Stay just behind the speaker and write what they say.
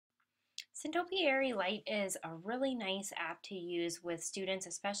Sentopiary Lite is a really nice app to use with students,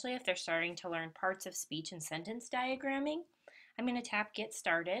 especially if they're starting to learn parts of speech and sentence diagramming. I'm going to tap Get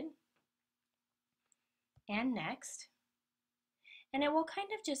Started and Next, and it will kind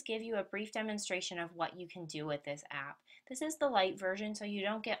of just give you a brief demonstration of what you can do with this app. This is the Lite version, so you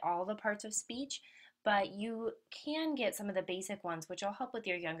don't get all the parts of speech, but you can get some of the basic ones, which will help with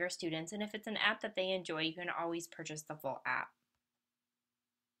your younger students, and if it's an app that they enjoy, you can always purchase the full app.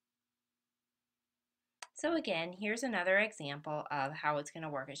 So again, here's another example of how it's going to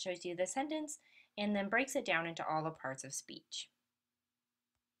work. It shows you the sentence and then breaks it down into all the parts of speech.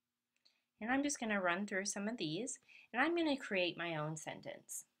 And I'm just going to run through some of these, and I'm going to create my own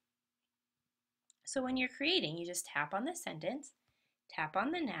sentence. So when you're creating, you just tap on the sentence, tap on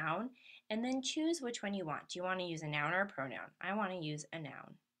the noun, and then choose which one you want. Do you want to use a noun or a pronoun? I want to use a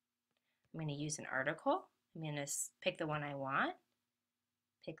noun. I'm going to use an article. I'm going to pick the one I want,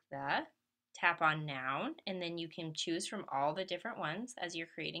 pick the, tap on noun, and then you can choose from all the different ones as you're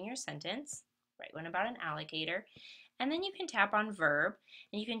creating your sentence. Write one about an alligator. And then you can tap on verb,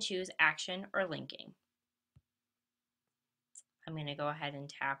 and you can choose action or linking. I'm going to go ahead and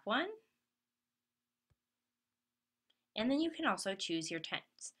tap one. And then you can also choose your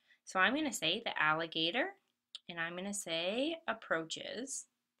tense. So I'm going to say the alligator, and I'm going to say approaches.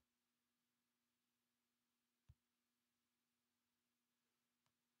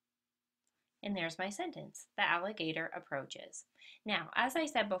 And there's my sentence. The alligator approaches. Now, as I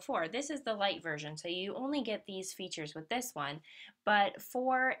said before, this is the Lite version, so you only get these features with this one, but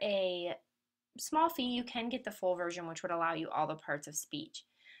for a small fee, you can get the full version, which would allow you all the parts of speech.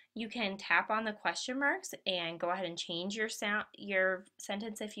 You can tap on the question marks and go ahead and change your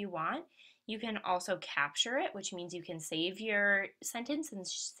sentence if you want. You can also capture it, which means you can save your sentence and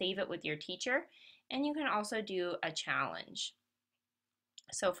save it with your teacher. And you can also do a challenge.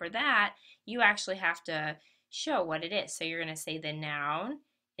 So for that, you actually have to show what it is. So you're going to say the noun,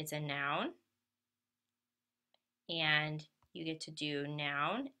 it's a noun, and you get to do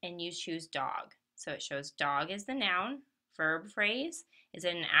noun, and you choose dog. So it shows dog is the noun, verb phrase. Is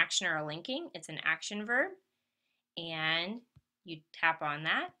it an action or a linking? It's an action verb. And you tap on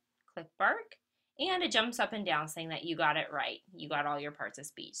that, click bark, and it jumps up and down saying that you got it right. You got all your parts of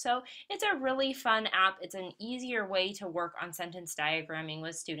speech. So it's a really fun app. It's an easier way to work on sentence diagramming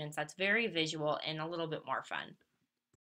with students that's very visual and a little bit more fun.